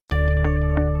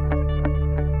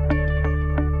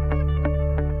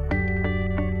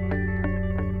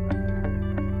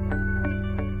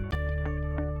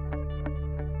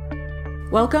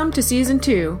Welcome to Season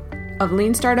 2 of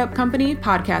Lean Startup Company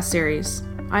podcast series.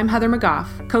 I'm Heather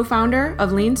McGough, co-founder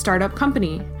of Lean Startup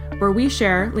Company, where we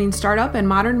share lean startup and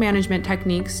modern management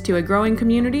techniques to a growing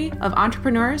community of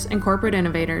entrepreneurs and corporate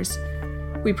innovators.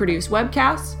 We produce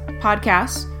webcasts,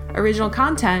 podcasts, original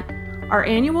content, our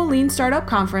annual Lean Startup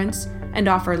Conference, and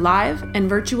offer live and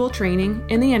virtual training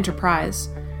in the enterprise.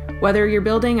 Whether you're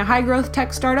building a high-growth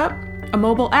tech startup, a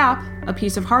mobile app, a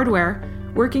piece of hardware,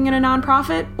 working in a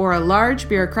nonprofit, or a large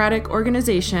bureaucratic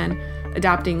organization,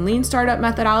 adopting Lean Startup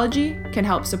methodology can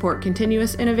help support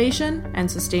continuous innovation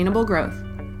and sustainable growth.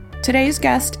 Today's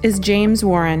guest is James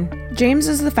Warren. James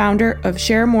is the founder of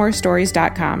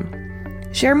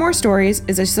ShareMoreStories.com. Share More Stories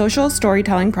is a social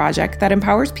storytelling project that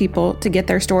empowers people to get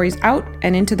their stories out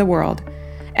and into the world,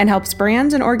 and helps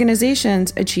brands and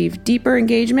organizations achieve deeper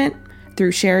engagement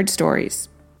through shared stories.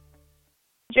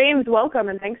 James, welcome,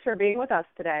 and thanks for being with us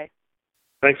today.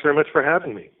 Thanks very much for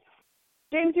having me.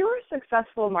 James, you were a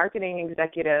successful marketing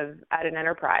executive at an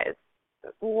enterprise.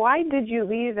 Why did you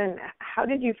leave, and how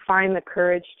did you find the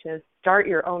courage to start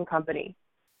your own company?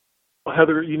 Well,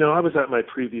 Heather, I was at my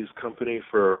previous company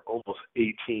for almost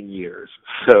 18 years,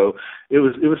 so it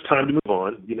was time to move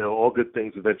on. All good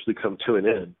things eventually come to an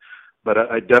end, but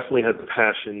I definitely had the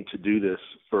passion to do this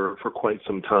for quite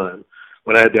some time.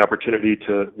 When I had the opportunity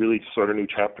to really start a new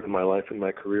chapter in my life and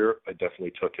my career, I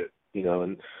definitely took it,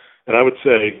 and I would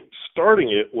say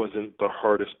starting it wasn't the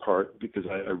hardest part because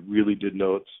I really did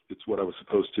know it's what I was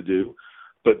supposed to do.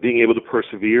 But being able to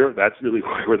persevere, that's really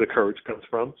where the courage comes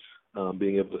from.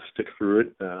 Being able to stick through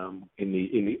it in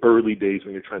the early days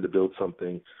when you're trying to build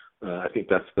something, I think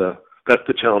that's the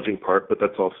challenging part, but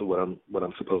that's also what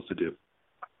I'm supposed to do.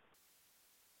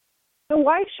 So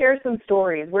why share some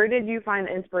stories? Where did you find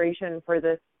the inspiration for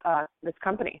this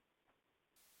company?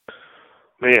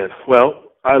 Man,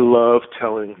 well, I love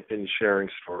telling and sharing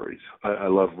stories. I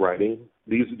love writing.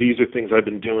 These are things I've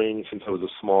been doing since I was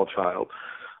a small child.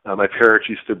 My parents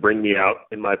used to bring me out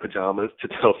in my pajamas to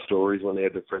tell stories when they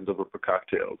had their friends over for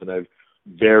cocktails, and I have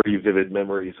very vivid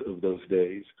memories of those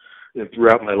days. And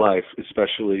throughout my life,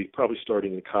 especially probably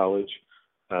starting in college,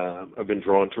 I've been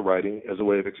drawn to writing as a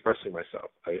way of expressing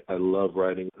myself. I love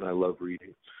writing and I love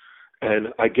reading. And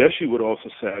I guess you would also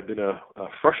say I've been a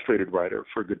frustrated writer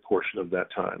for a good portion of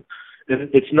that time. And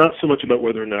it's not so much about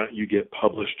whether or not you get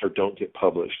published or don't get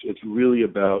published. It's really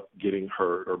about getting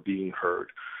heard or being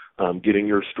heard, getting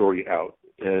your story out.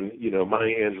 And,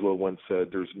 Maya Angelou once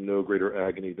said, there's no greater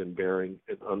agony than bearing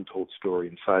an untold story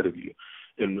inside of you.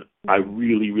 And I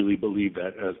really, really believe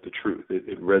that as the truth.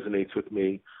 It resonates with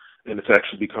me. And it's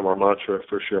actually become our mantra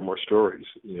for Share More Stories.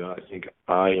 I think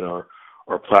I and our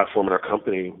platform and our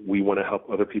company, we want to help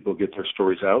other people get their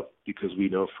stories out because we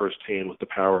know firsthand what the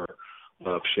power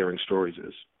of sharing stories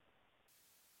is.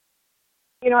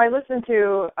 I listened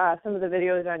to some of the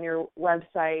videos on your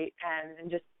website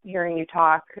and just hearing you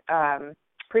talk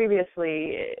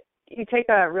previously, you take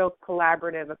a real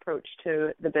collaborative approach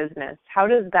to the business. How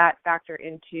does that factor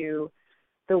into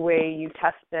the way you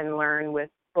test and learn with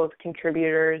both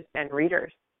contributors and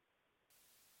readers?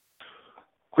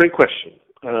 Great question.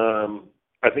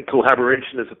 I think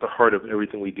collaboration is at the heart of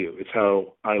everything we do. It's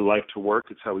how I like to work.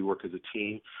 It's how we work as a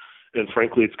team. And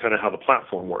frankly, it's kind of how the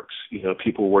platform works.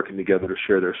 People working together to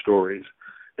share their stories.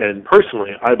 And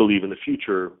personally, I believe in the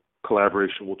future,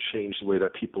 collaboration will change the way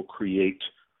that people create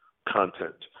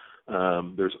content.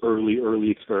 There's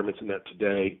early experiments in that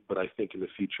today, but I think in the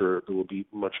future there will be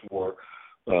much more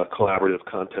collaborative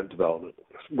content development.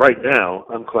 Right now,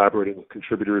 I'm collaborating with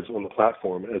contributors on the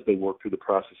platform as they work through the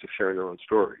process of sharing their own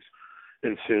stories.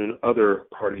 And soon other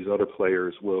parties, other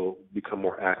players will become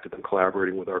more active in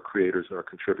collaborating with our creators and our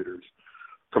contributors.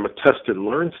 From a test and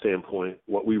learn standpoint,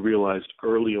 what we realized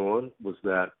early on was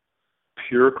that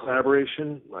pure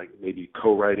collaboration, like maybe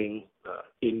co-writing,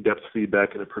 in-depth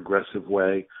feedback in a progressive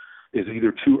way, is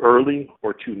either too early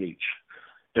or too niche.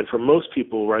 And for most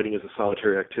people, writing is a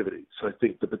solitary activity. So I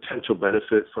think the potential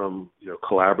benefit from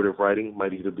collaborative writing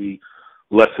might either be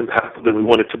less impactful than we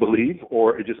wanted to believe,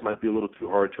 or it just might be a little too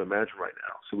hard to imagine right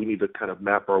now. So we need to kind of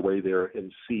map our way there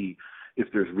and see if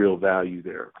there's real value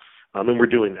there. And we're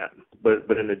doing that.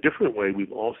 But in a different way,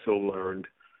 we've also learned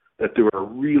that there are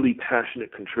really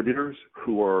passionate contributors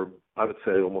who are, I would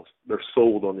say, they're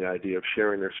sold on the idea of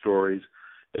sharing their stories,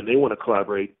 and they want to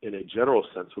collaborate in a general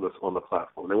sense with us on the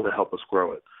platform. They want to help us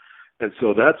grow it. And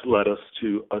so that's led us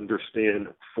to understand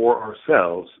for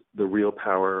ourselves the real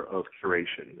power of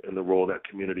curation and the role that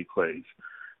community plays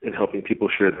in helping people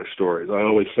share their stories. I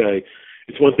always say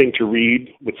it's one thing to read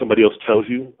what somebody else tells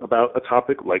you about a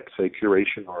topic, like, say,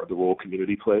 curation or the role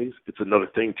community plays. It's another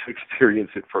thing to experience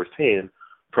it firsthand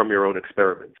from your own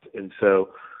experiments. And so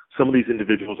some of these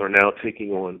individuals are now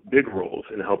taking on big roles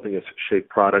in helping us shape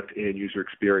product and user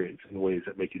experience in ways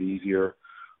that make it easier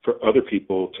for other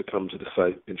people to come to the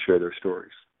site and share their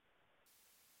stories.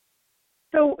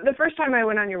 So the first time I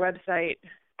went on your website,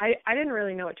 I didn't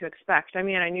really know what to expect. I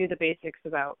mean, I knew the basics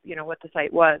about, what the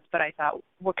site was, but I thought,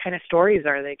 what kind of stories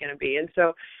are they going to be? And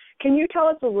so can you tell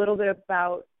us a little bit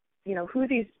about, who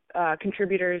these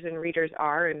contributors and readers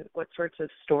are and what sorts of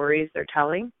stories they're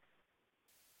telling?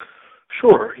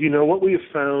 Sure. What we have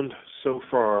found so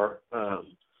far,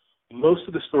 most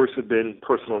of the stories have been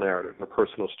personal narrative or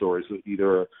personal stories,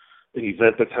 either an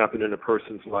event that's happened in a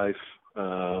person's life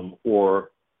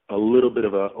or a little bit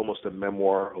of almost a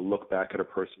memoir, a look back at a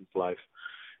person's life.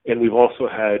 And we've also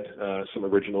had some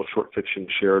original short fiction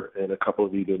shared and a couple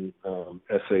of even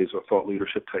essays or thought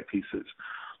leadership type pieces.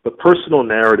 But personal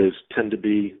narratives tend to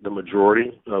be the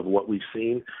majority of what we've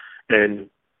seen. And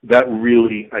that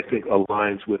really, I think,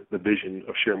 aligns with the vision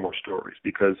of Share More Stories,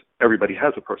 because everybody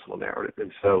has a personal narrative.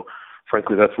 And so,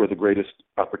 frankly, that's where the greatest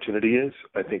opportunity is.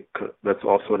 I think that's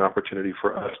also an opportunity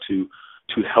for us to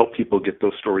help people get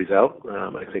those stories out.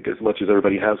 I think as much as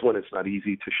everybody has one, it's not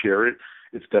easy to share it.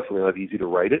 It's definitely not easy to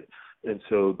write it. And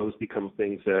so those become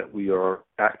things that we are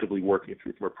actively working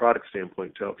through from a product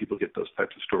standpoint to help people get those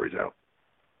types of stories out.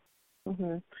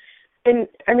 Mm-hmm. And,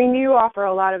 I mean, you offer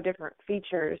a lot of different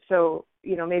features. So,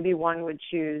 maybe one would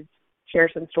choose share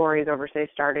some stories over, say,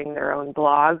 starting their own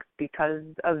blog because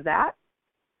of that?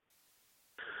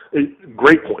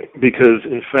 Great point, because,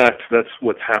 in fact, that's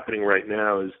what's happening right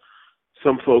now is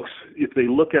some folks, if they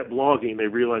look at blogging, they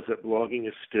realize that blogging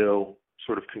is still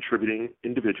sort of contributing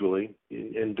individually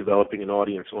and developing an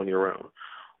audience on your own.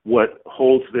 What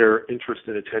holds their interest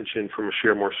and attention from a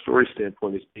Share More Story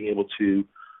standpoint is being able to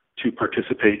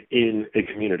participate in a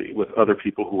community with other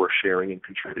people who are sharing and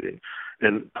contributing.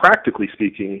 And practically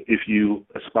speaking, if you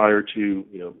aspire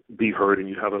to, be heard and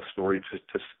you have a story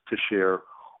to share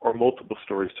or multiple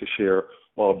stories to share,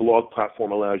 while a blog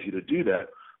platform allows you to do that,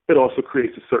 it also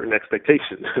creates a certain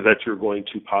expectation that you're going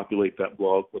to populate that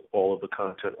blog with all of the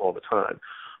content all the time.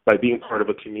 By being part of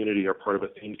a community or part of a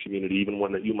themed community, even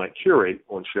one that you might curate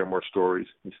on Share More Stories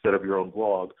instead of your own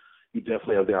blog, you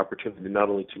definitely have the opportunity not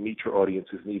only to meet your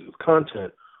audience's needs with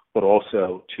content, but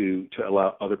also to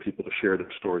allow other people to share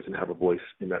their stories and have a voice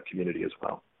in that community as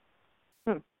well.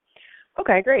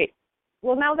 Okay, great.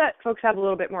 Well, now that folks have a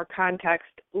little bit more context,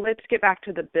 let's get back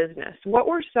to the business. What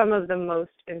were some of the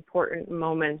most important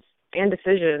moments and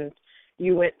decisions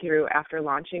you went through after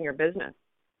launching your business?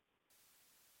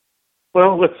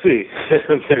 Well, let's see.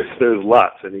 There's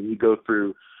lots. I mean, you go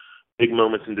through big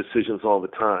moments and decisions all the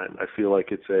time. I feel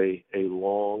like it's a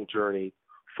long journey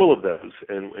full of those,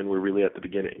 and we're really at the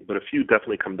beginning. But a few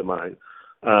definitely come to mind.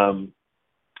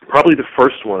 Probably the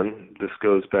first one, this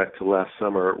goes back to last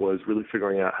summer, was really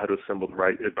figuring out how to assemble the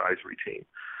right advisory team.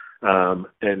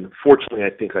 And fortunately, I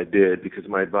think I did, because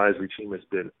my advisory team has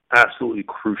been absolutely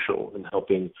crucial in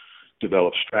helping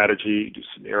develop strategy, do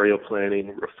scenario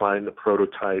planning, refine the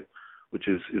prototype, which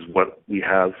is what we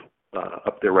have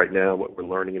up there right now, what we're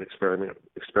learning and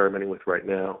experimenting with right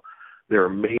now. They're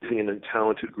amazing and a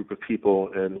talented group of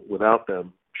people, and without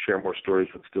them, Share More Stories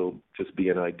would still just be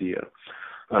an idea.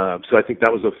 So I think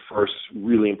that was the first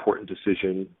really important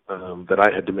decision that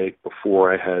I had to make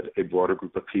before I had a broader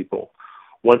group of people.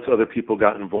 Once other people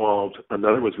got involved,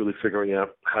 another was really figuring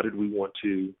out how did we want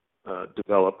to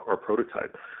develop our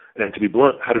prototype. And to be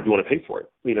blunt, how did we want to pay for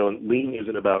it? Lean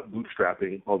isn't about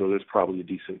bootstrapping, although there's probably a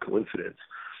decent coincidence.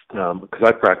 Because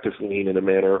I practiced Lean in a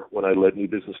manner when I led new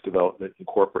business development in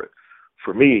corporate.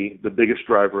 For me, the biggest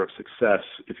driver of success,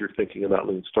 if you're thinking about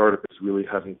Lean Startup, is really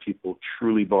having people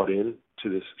truly bought in to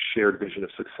this shared vision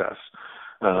of success.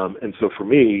 And so for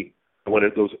me, I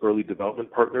wanted those early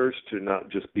development partners to not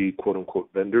just be quote-unquote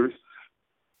vendors.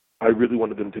 I really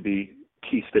wanted them to be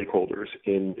key stakeholders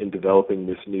in developing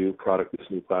this new product, this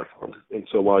new platform. And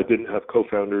so while I didn't have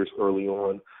co-founders early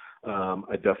on,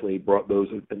 I definitely brought those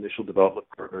initial development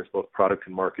partners, both product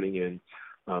and marketing, in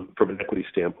from an equity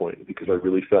standpoint, because I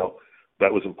really felt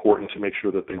that was important to make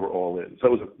sure that they were all in. So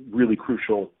that was a really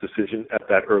crucial decision at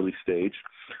that early stage.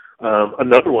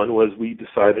 Another one was we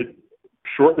decided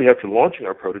shortly after launching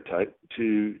our prototype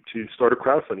to start a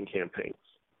crowdfunding campaign.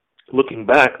 Looking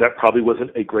back, that probably wasn't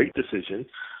a great decision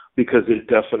because it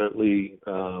definitely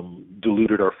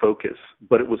diluted our focus,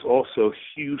 but it was also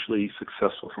hugely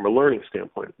successful from a learning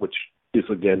standpoint, which is,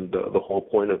 again, the whole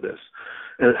point of this.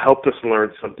 And it helped us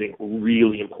learn something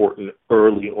really important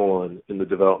early on in the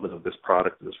development of this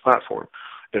product and this platform.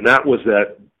 And that was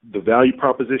that the value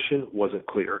proposition wasn't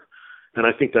clear. And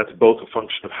I think that's both a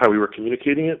function of how we were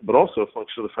communicating it, but also a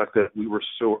function of the fact that we were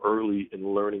so early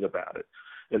in learning about it.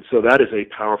 And so that is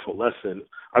a powerful lesson.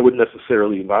 I wouldn't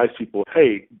necessarily advise people,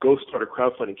 hey, go start a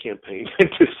crowdfunding campaign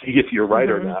to see if you're right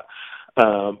or not.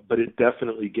 But it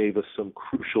definitely gave us some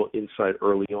crucial insight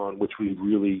early on, which we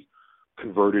really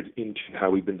converted into how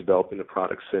we've been developing the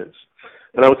product since.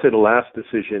 And I would say the last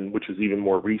decision, which is even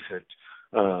more recent,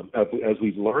 as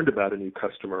we've learned about a new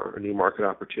customer, a new market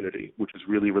opportunity, which is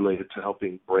really related to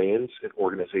helping brands and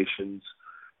organizations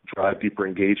drive deeper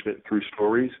engagement through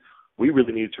stories, we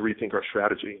really needed to rethink our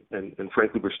strategy. And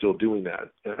frankly, we're still doing that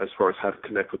as far as how to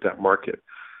connect with that market.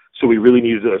 So we really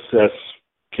needed to assess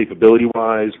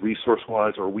capability-wise,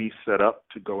 resource-wise, are we set up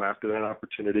to go after that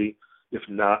opportunity? If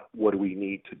not, what do we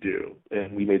need to do?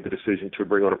 And we made the decision to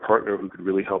bring on a partner who could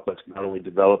really help us not only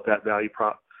develop that value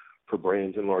prop for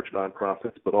brands and large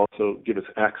nonprofits, but also give us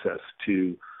access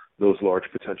to those large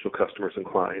potential customers and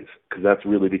clients, because that's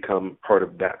really become part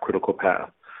of that critical path.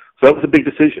 So that was a big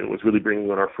decision, was really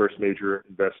bringing on our first major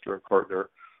investor and partner.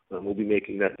 We'll be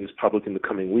making that news public in the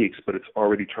coming weeks, but it's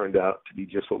already turned out to be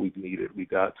just what we've needed. We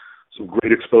got some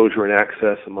great exposure and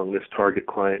access among this target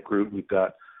client group. We've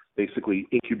got basically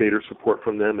incubator support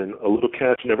from them, and a little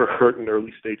cash never hurt an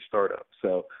early stage startup.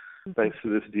 So thanks to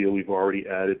this deal, we've already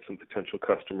added some potential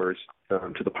customers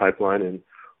to the pipeline, and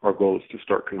our goal is to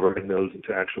start converting those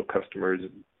into actual customers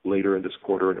later in this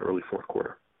quarter and early fourth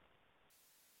quarter.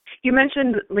 You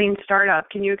mentioned Lean Startup.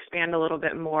 Can you expand a little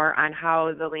bit more on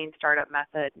how the Lean Startup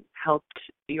method helped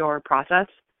your process?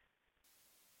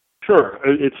 Sure.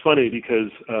 It's funny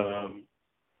because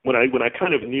when I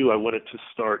kind of knew I wanted to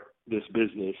start this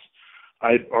business,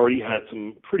 I'd already had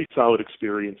some pretty solid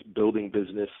experience building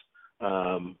business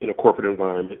in a corporate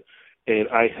environment, and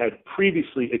I had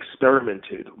previously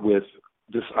experimented with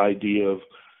this idea of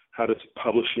how does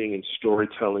publishing and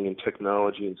storytelling and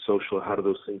technology and social, how do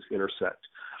those things intersect?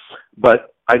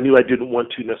 But I knew I didn't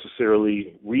want to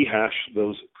necessarily rehash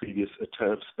those previous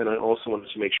attempts, and I also wanted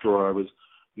to make sure I was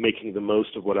making the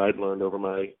most of what I'd learned over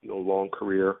my long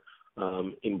career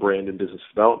in brand and business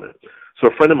development. So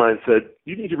a friend of mine said,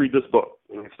 you need to read this book,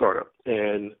 Lean Startup.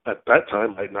 And at that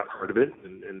time, I had not heard of it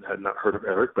and had not heard of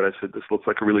Eric, but I said, this looks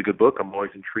like a really good book. I'm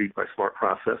always intrigued by smart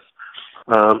process.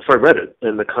 So I read it,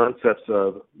 and the concepts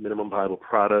of minimum viable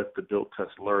product, the build,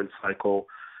 test, learn cycle,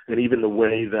 and even the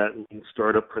way that Lean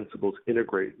Startup principles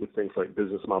integrate with things like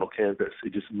business model canvas,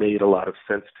 it just made a lot of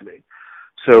sense to me.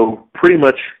 So pretty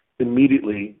much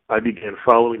immediately, I began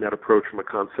following that approach from a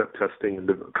concept testing and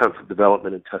concept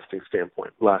development and testing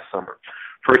standpoint last summer.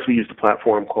 First, we used a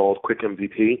platform called Quick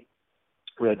MVP.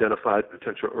 We identified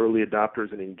potential early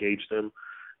adopters and engaged them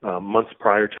months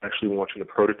prior to actually launching the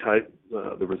prototype.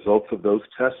 The results of those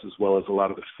tests, as well as a lot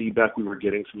of the feedback we were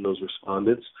getting from those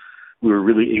respondents, we were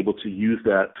really able to use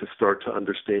that to start to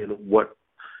understand what,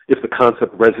 if the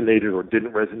concept resonated or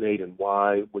didn't resonate, and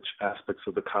why, which aspects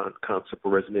of the concept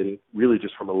were resonating, really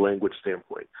just from a language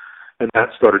standpoint. And that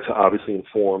started to obviously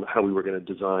inform how we were going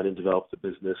to design and develop the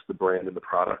business, the brand, and the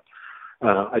product.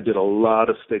 I did a lot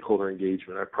of stakeholder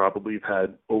engagement. I probably have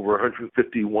had over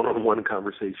 150 one-on-one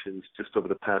conversations just over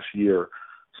the past year,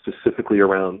 specifically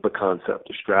around the concept,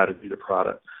 the strategy, the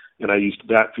product. And I used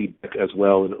that feedback as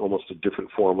well in almost a different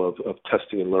form of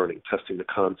testing and learning, testing the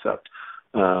concept.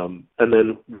 And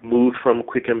then moved from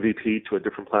Quick MVP to a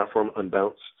different platform,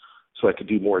 Unbounce, so I could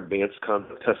do more advanced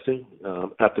concept testing.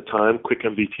 At the time, Quick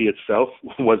MVP itself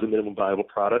was a minimum viable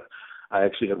product. I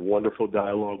actually had wonderful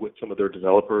dialogue with some of their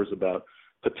developers about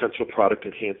potential product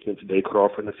enhancements they could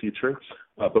offer in the future.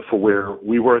 But for where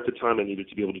we were at the time, I needed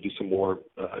to be able to do some more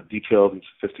detailed and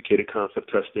sophisticated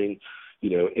concept testing,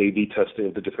 A/B testing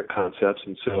of the different concepts.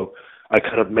 And so I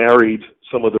kind of married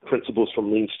some of the principles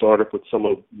from Lean Startup with some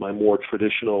of my more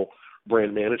traditional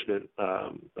brand management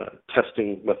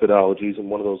testing methodologies, and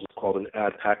one of those is called an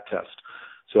ad pack test.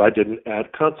 So I did an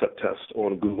ad concept test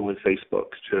on Google and Facebook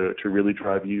to really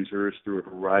drive users through a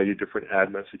variety of different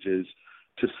ad messages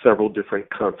to several different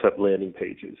concept landing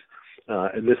pages.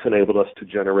 And this enabled us to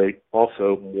generate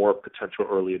also more potential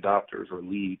early adopters or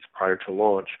leads prior to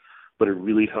launch, but it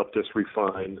really helped us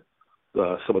refine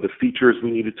some of the features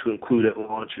we needed to include at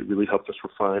launch. It really helped us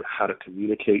refine how to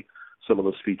communicate some of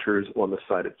those features on the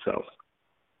site itself.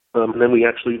 And then we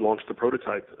actually launched the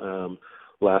prototype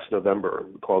last November.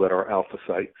 We call that our alpha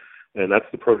site. And that's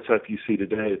the prototype you see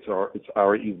today. It's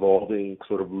our evolving,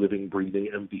 sort of living, breathing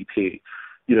MVP.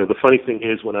 The funny thing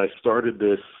is, when I started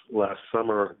this last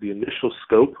summer, the initial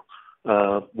scope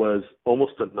was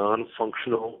almost a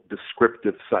non-functional,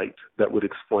 descriptive site that would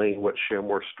explain what Share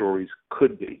More Stories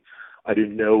could be. I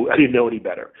didn't know any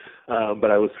better.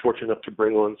 But I was fortunate enough to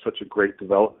bring on such a great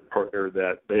development partner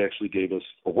that they actually gave us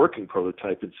a working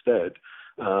prototype instead,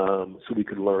 so we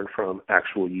could learn from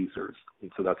actual users.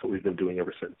 And so that's what we've been doing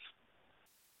ever since.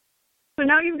 So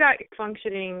now you've got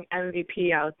functioning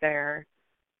MVP out there.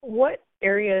 What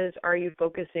areas are you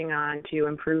focusing on to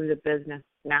improve the business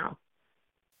now?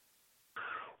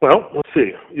 Well, let's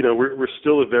see. We're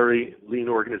still a very lean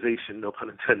organization, no pun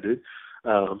intended.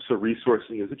 So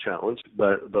resourcing is a challenge,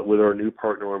 but with our new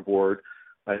partner on board,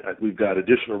 we've got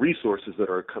additional resources that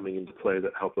are coming into play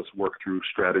that help us work through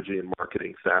strategy and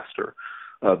marketing faster.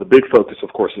 The big focus,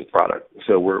 of course, is product.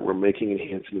 So we're making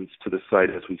enhancements to the site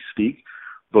as we speak,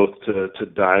 both to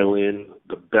dial in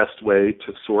the best way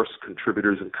to source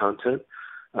contributors and content,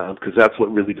 because that's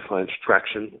what really defines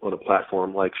traction on a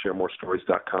platform like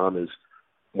ShareMoreStories.com is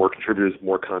more contributors,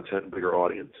 more content, bigger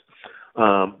audience.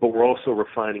 But we're also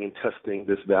refining and testing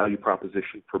this value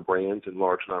proposition for brands and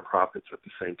large nonprofits at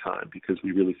the same time, because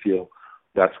we really feel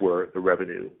that's where the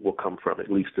revenue will come from, at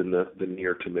least in the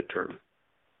near to midterm.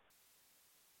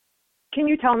 Can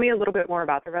you tell me a little bit more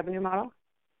about the revenue model?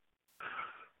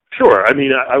 Sure. I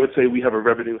mean, I would say we have a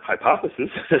revenue hypothesis,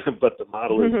 but the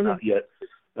model is not yet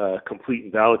complete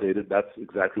and validated. That's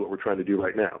exactly what we're trying to do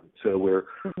right now. So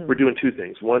we're doing two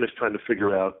things. One is trying to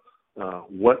figure out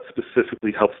what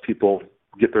specifically helps people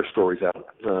get their stories out,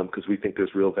 because we think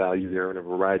there's real value there in a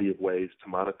variety of ways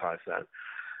to monetize that.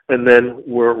 And then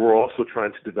we're also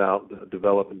trying to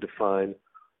develop and define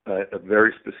a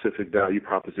very specific value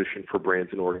proposition for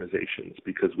brands and organizations,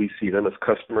 because we see them as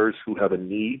customers who have a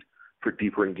need for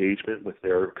deeper engagement with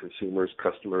their consumers,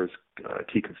 customers,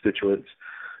 key constituents.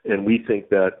 And we think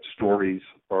that stories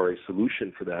are a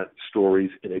solution for that.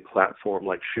 Stories in a platform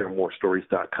like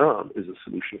ShareMoreStories.com is a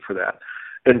solution for that.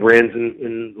 And brands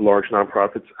in large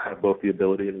nonprofits have both the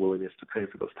ability and willingness to pay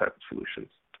for those types of solutions.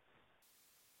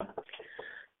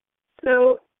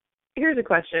 So here's a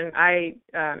question I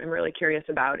am really curious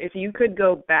about. If you could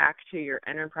go back to your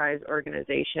enterprise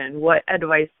organization, what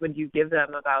advice would you give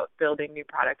them about building new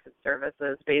products and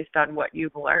services based on what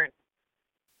you've learned?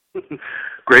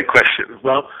 Great question.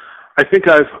 Well, I think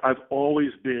I've always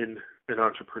been an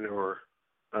entrepreneur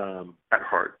at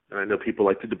heart, and I know people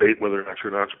like to debate whether or not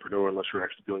you're an entrepreneur unless you're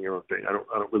actually doing your own thing. I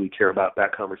don't really care about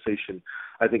that conversation.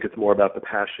 I think it's more about the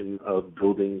passion of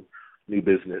building new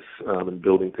business and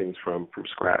building things from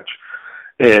scratch.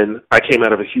 And I came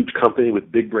out of a huge company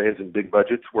with big brands and big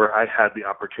budgets where I had the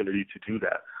opportunity to do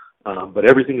that. But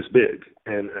everything is big,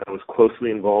 and I was closely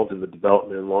involved in the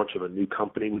development and launch of a new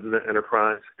company within the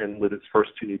enterprise and with its first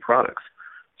two new products.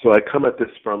 So I come at this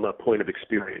from a point of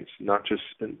experience, not just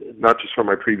from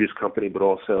my previous company, but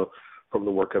also from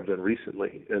the work I've done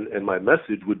recently. And my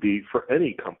message would be for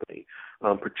any company,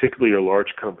 particularly a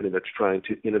large company that's trying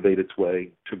to innovate its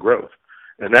way to growth.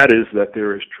 And that is that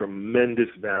there is tremendous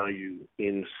value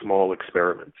in small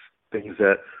experiments, things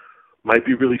that might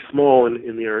be really small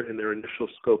in their initial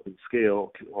scope and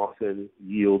scale can often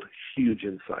yield huge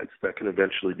insights that can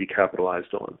eventually be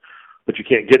capitalized on. But you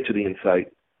can't get to the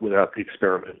insight without the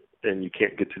experiment, and you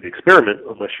can't get to the experiment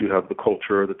unless you have the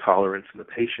culture, the tolerance, and the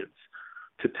patience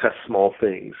to test small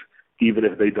things, even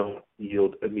if they don't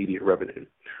yield immediate revenue.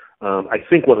 I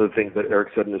think one of the things that Eric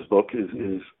said in his book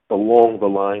is along the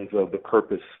lines of the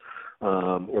purpose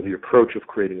or the approach of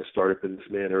creating a startup in this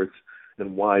manner,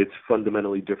 and why it's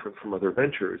fundamentally different from other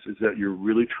ventures, is that you're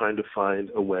really trying to find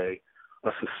a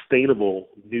sustainable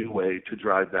new way to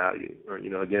drive value, or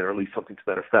at least something to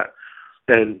that effect.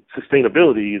 And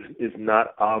sustainability is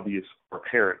not obvious or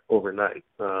apparent overnight.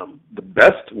 The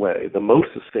best way, the most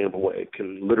sustainable way,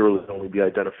 can literally only be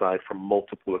identified from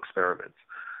multiple experiments.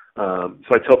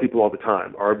 So I tell people all the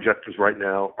time, our objectives right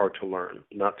now are to learn,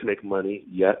 not to make money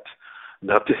yet,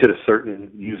 not to hit a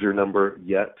certain user number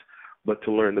yet, but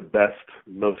to learn the best,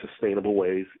 most sustainable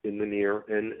ways in the near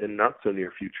and not so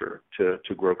near future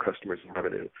to grow customers and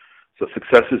revenue. So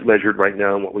success is measured right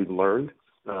now in what we've learned,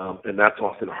 and that's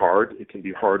often hard. It can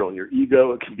be hard on your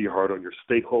ego. It can be hard on your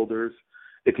stakeholders.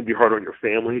 It can be hard on your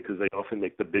family because they often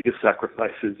make the biggest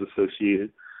sacrifices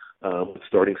associated with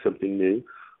starting something new.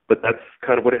 But that's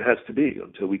kind of what it has to be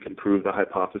until we can prove the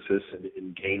hypothesis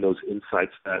and gain those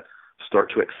insights that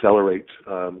start to accelerate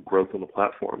growth on the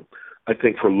platform. I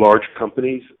think for large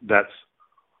companies, that's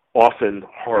often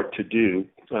hard to do,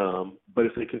 but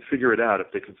if they can figure it out,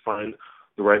 if they can find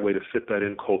the right way to fit that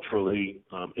in culturally,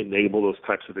 enable those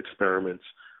types of experiments,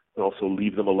 and also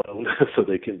leave them alone so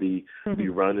they can be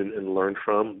run and learned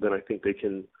from, then I think they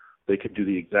can do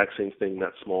the exact same thing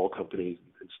that small companies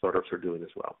and startups are doing as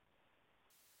well.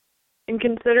 In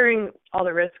considering all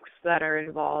the risks that are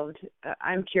involved,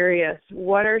 I'm curious,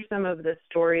 what are some of the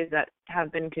stories that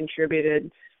have been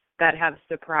contributed that have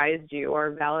surprised you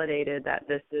or validated that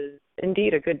this is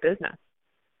indeed a good business?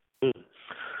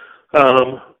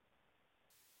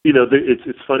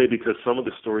 It's funny because some of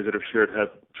the stories that are shared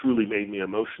have truly made me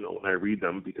emotional when I read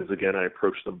them, because again, I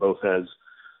approach them both as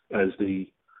the,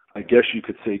 I guess you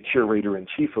could say,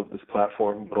 curator-in-chief of this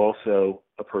platform, but also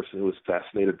a person who is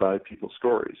fascinated by people's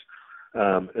stories.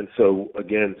 And so,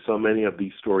 again, so many of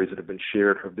these stories that have been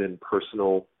shared have been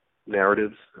personal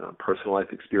narratives, personal life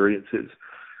experiences.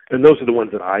 And those are the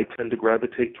ones that I tend to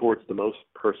gravitate towards the most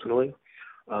personally.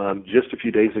 Just a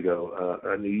few days ago,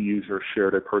 a new user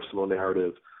shared a personal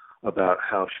narrative about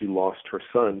how she lost her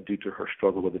son due to her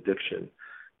struggle with addiction.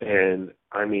 And,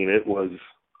 I mean, it was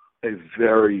a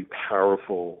very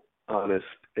powerful, honest,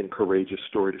 and courageous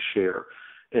story to share.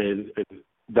 And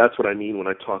that's what I mean when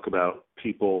I talk about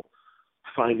people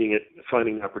finding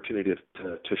the opportunity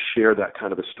to share that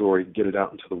kind of a story, get it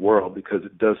out into the world, because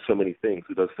it does so many things.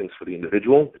 It does things for the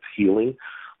individual, it's healing,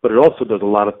 but it also does a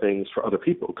lot of things for other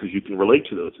people, because you can relate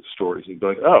to those stories. You can be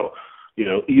like, oh,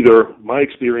 either my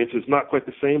experience is not quite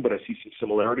the same, but I see some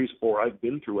similarities, or I've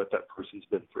been through what that person's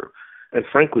been through. And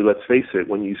frankly, let's face it,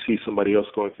 when you see somebody else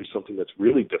going through something that's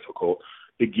really difficult,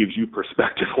 it gives you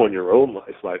perspective on your own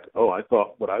life. Like, oh, I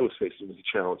thought what I was facing was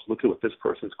a challenge. Look at what this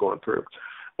person's going through.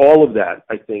 All of that,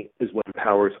 I think, is what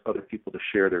empowers other people to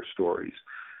share their stories.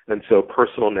 And so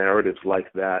personal narratives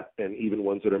like that, and even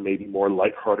ones that are maybe more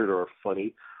lighthearted or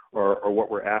funny, are what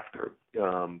we're after.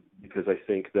 Because I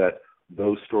think that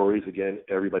those stories, again,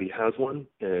 everybody has one.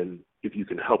 And if you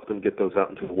can help them get those out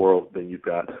into the world, then you've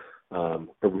got a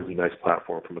really nice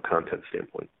platform from a content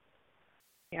standpoint.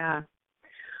 Yeah.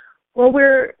 Well,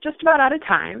 we're just about out of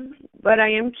time, but I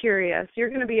am curious. You're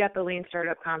going to be at the Lean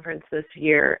Startup Conference this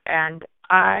year, and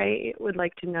I would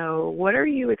like to know, what are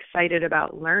you excited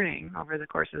about learning over the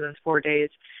course of those 4 days,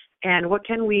 and what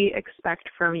can we expect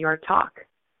from your talk?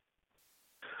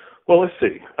 Well, let's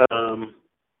see.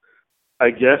 I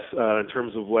guess in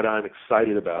terms of what I'm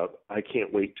excited about, I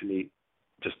can't wait to meet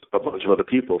just a bunch of other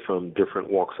people from different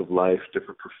walks of life,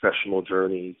 different professional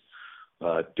journeys,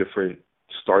 different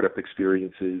startup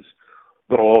experiences,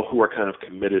 but all who are kind of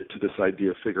committed to this idea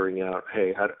of figuring out,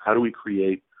 hey, how do we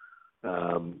create,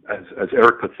 as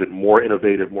Eric puts it, more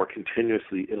innovative, more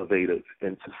continuously innovative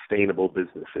and sustainable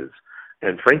businesses.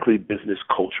 And frankly, business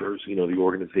cultures, the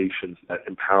organizations that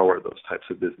empower those types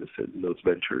of businesses and those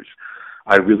ventures.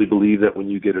 I really believe that when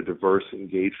you get a diverse,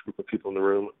 engaged group of people in the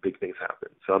room, big things happen.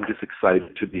 So I'm just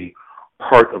excited to be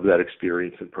part of that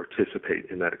experience and participate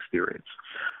in that experience.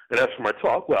 And as for my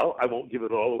talk, well, I won't give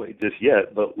it all away just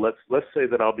yet, but let's say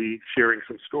that I'll be sharing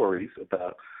some stories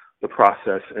about the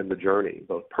process and the journey,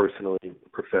 both personally and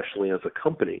professionally as a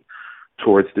company,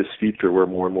 towards this future where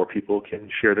more and more people can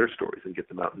share their stories and get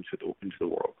them out into the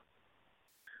world.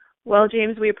 Well,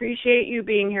 James, we appreciate you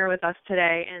being here with us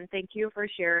today, and thank you for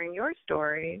sharing your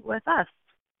story with us.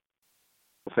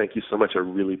 Well, thank you so much. I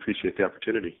really appreciate the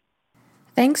opportunity.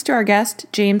 Thanks to our guest,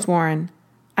 James Warren.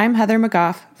 I'm Heather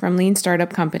McGough from Lean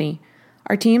Startup Company.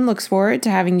 Our team looks forward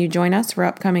to having you join us for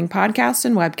upcoming podcasts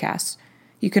and webcasts.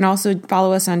 You can also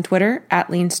follow us on Twitter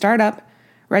 @Lean Startup,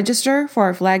 register for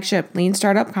our flagship Lean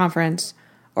Startup Conference,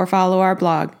 or follow our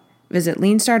blog. Visit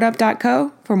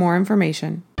leanstartup.co for more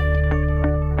information.